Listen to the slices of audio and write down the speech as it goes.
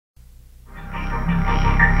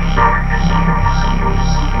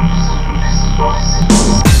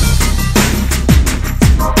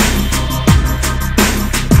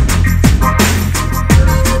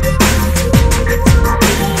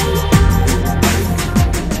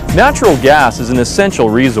Natural gas is an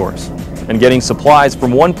essential resource, and getting supplies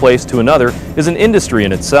from one place to another is an industry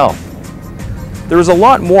in itself. There is a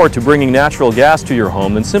lot more to bringing natural gas to your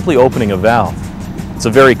home than simply opening a valve. It's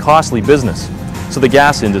a very costly business, so the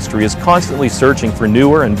gas industry is constantly searching for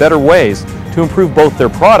newer and better ways to improve both their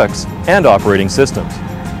products and operating systems.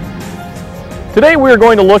 Today we are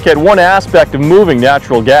going to look at one aspect of moving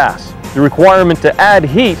natural gas, the requirement to add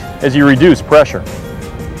heat as you reduce pressure.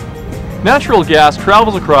 Natural gas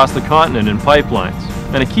travels across the continent in pipelines,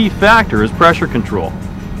 and a key factor is pressure control.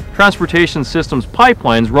 Transportation systems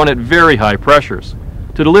pipelines run at very high pressures.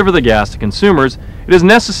 To deliver the gas to consumers, it is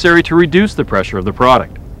necessary to reduce the pressure of the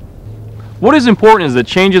product. What is important is that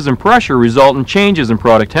changes in pressure result in changes in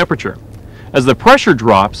product temperature. As the pressure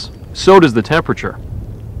drops, so does the temperature.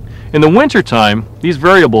 In the wintertime, these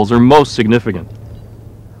variables are most significant.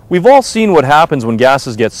 We've all seen what happens when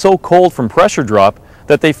gases get so cold from pressure drop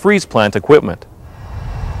that they freeze plant equipment.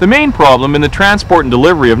 The main problem in the transport and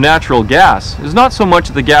delivery of natural gas is not so much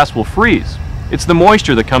that the gas will freeze, it's the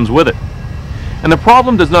moisture that comes with it. And the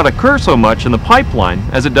problem does not occur so much in the pipeline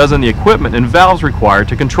as it does in the equipment and valves required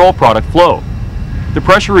to control product flow. The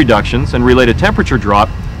pressure reductions and related temperature drop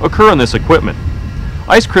occur in this equipment.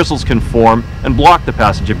 Ice crystals can form and block the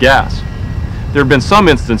passage of gas. There have been some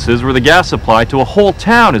instances where the gas supply to a whole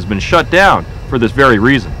town has been shut down for this very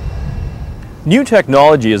reason. New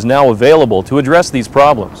technology is now available to address these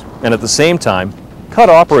problems and at the same time cut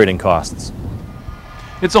operating costs.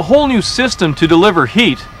 It's a whole new system to deliver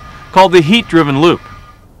heat called the heat-driven loop.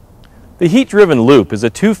 The heat-driven loop is a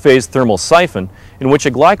two-phase thermal siphon in which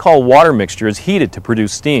a glycol water mixture is heated to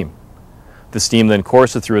produce steam. The steam then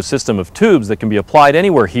courses through a system of tubes that can be applied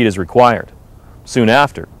anywhere heat is required. Soon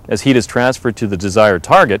after, as heat is transferred to the desired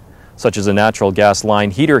target, such as a natural gas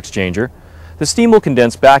line heater exchanger, the steam will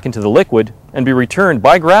condense back into the liquid and be returned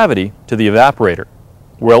by gravity to the evaporator,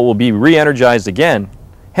 where it will be re-energized again,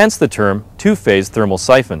 hence the term two-phase thermal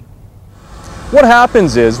siphon. What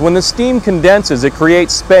happens is when the steam condenses, it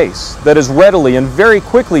creates space that is readily and very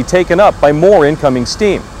quickly taken up by more incoming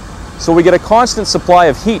steam. So we get a constant supply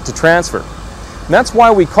of heat to transfer. And that's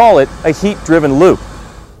why we call it a heat-driven loop.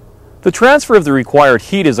 The transfer of the required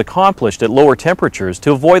heat is accomplished at lower temperatures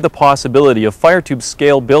to avoid the possibility of fire tube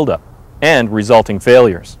scale buildup and resulting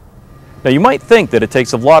failures. Now you might think that it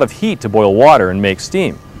takes a lot of heat to boil water and make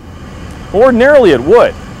steam. Ordinarily it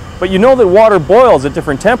would, but you know that water boils at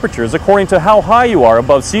different temperatures according to how high you are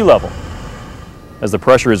above sea level. As the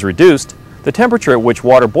pressure is reduced, the temperature at which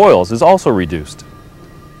water boils is also reduced.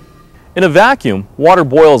 In a vacuum, water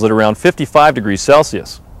boils at around 55 degrees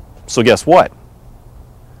Celsius. So guess what?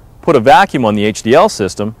 Put a vacuum on the HDL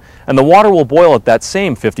system and the water will boil at that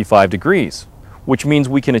same 55 degrees, which means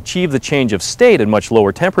we can achieve the change of state at much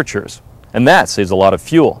lower temperatures, and that saves a lot of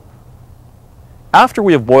fuel. After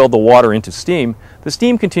we have boiled the water into steam, the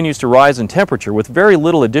steam continues to rise in temperature with very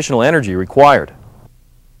little additional energy required.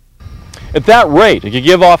 At that rate, it can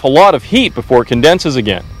give off a lot of heat before it condenses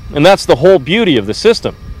again, and that's the whole beauty of the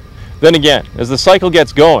system. Then again, as the cycle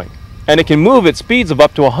gets going, and it can move at speeds of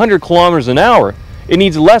up to 100 kilometers an hour, it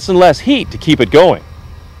needs less and less heat to keep it going.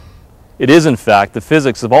 It is in fact the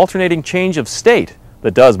physics of alternating change of state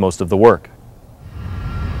that does most of the work.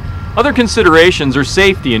 Other considerations are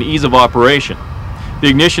safety and ease of operation. The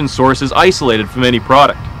ignition source is isolated from any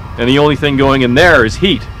product, and the only thing going in there is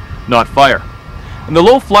heat, not fire. And the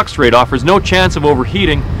low flux rate offers no chance of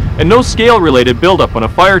overheating and no scale-related buildup on a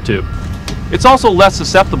fire tube. It's also less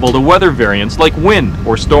susceptible to weather variants like wind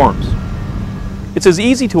or storms. It's as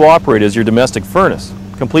easy to operate as your domestic furnace,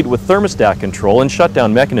 complete with thermostat control and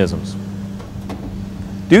shutdown mechanisms.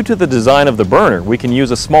 Due to the design of the burner, we can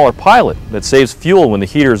use a smaller pilot that saves fuel when the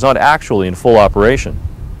heater is not actually in full operation.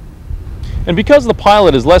 And because the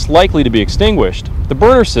pilot is less likely to be extinguished, the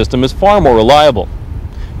burner system is far more reliable.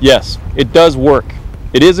 Yes, it does work.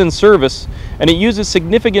 It is in service, and it uses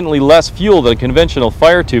significantly less fuel than a conventional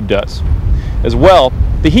fire tube does. As well,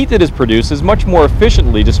 the heat that is produced is much more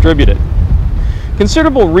efficiently distributed.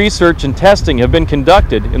 Considerable research and testing have been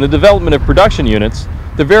conducted in the development of production units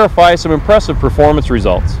to verify some impressive performance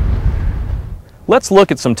results. Let's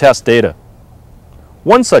look at some test data.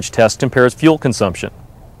 One such test compares fuel consumption.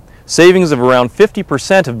 Savings of around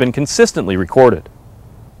 50% have been consistently recorded.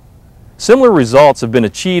 Similar results have been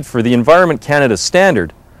achieved for the Environment Canada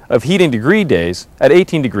standard of heating degree days at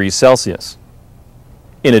 18 degrees Celsius.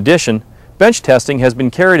 In addition, bench testing has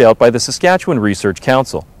been carried out by the Saskatchewan Research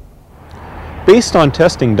Council. Based on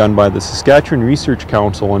testing done by the Saskatchewan Research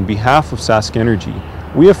Council on behalf of Sask Energy,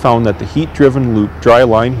 we have found that the heat-driven loop dry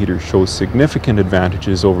line heater shows significant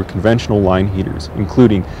advantages over conventional line heaters,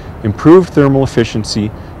 including improved thermal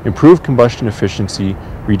efficiency, improved combustion efficiency,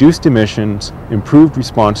 reduced emissions, improved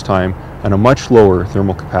response time, and a much lower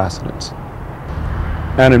thermal capacitance.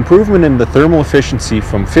 An improvement in the thermal efficiency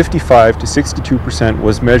from 55 to 62%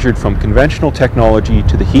 was measured from conventional technology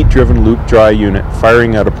to the heat-driven loop dry unit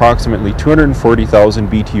firing at approximately 240,000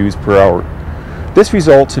 BTUs per hour. This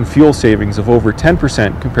results in fuel savings of over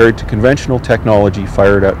 10% compared to conventional technology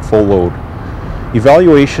fired at full load.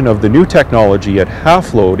 Evaluation of the new technology at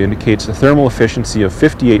half load indicates a thermal efficiency of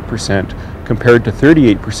 58% compared to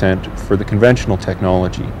 38% for the conventional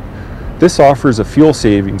technology. This offers a fuel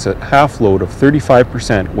savings at half load of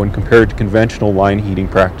 35% when compared to conventional line heating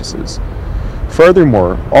practices.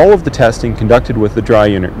 Furthermore, all of the testing conducted with the dry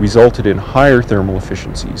unit resulted in higher thermal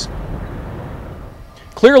efficiencies.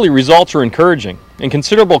 Clearly, results are encouraging, and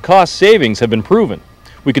considerable cost savings have been proven.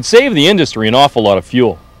 We could save the industry an awful lot of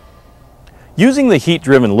fuel. Using the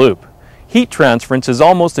heat-driven loop, heat transference is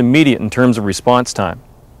almost immediate in terms of response time.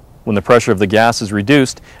 When the pressure of the gas is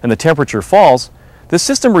reduced and the temperature falls, the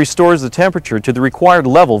system restores the temperature to the required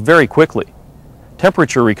level very quickly.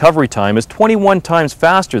 Temperature recovery time is 21 times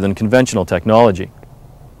faster than conventional technology.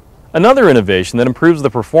 Another innovation that improves the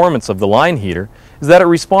performance of the line heater is that it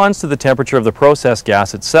responds to the temperature of the processed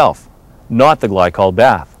gas itself, not the glycol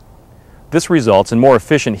bath. This results in more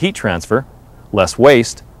efficient heat transfer, less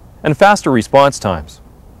waste, and faster response times.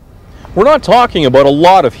 We're not talking about a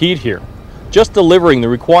lot of heat here, just delivering the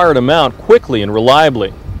required amount quickly and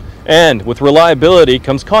reliably. And with reliability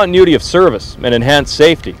comes continuity of service and enhanced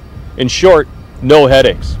safety. In short, no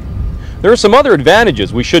headaches. There are some other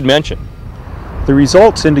advantages we should mention. The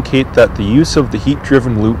results indicate that the use of the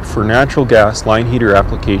heat-driven loop for natural gas line heater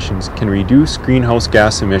applications can reduce greenhouse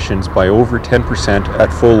gas emissions by over 10%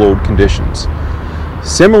 at full load conditions.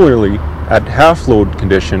 Similarly, at half load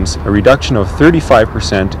conditions, a reduction of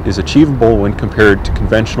 35% is achievable when compared to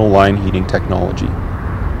conventional line heating technology.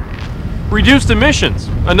 Reduced emissions,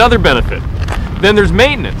 another benefit. Then there's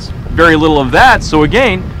maintenance. Very little of that, so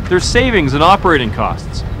again, there's savings in operating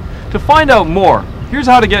costs. To find out more, here's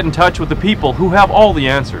how to get in touch with the people who have all the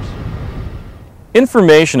answers.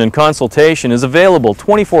 Information and consultation is available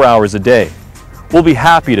 24 hours a day. We'll be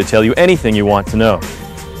happy to tell you anything you want to know.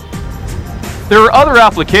 There are other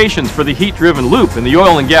applications for the heat-driven loop in the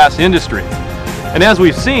oil and gas industry. And as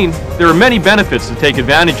we've seen, there are many benefits to take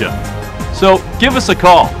advantage of. So give us a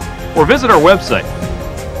call or visit our website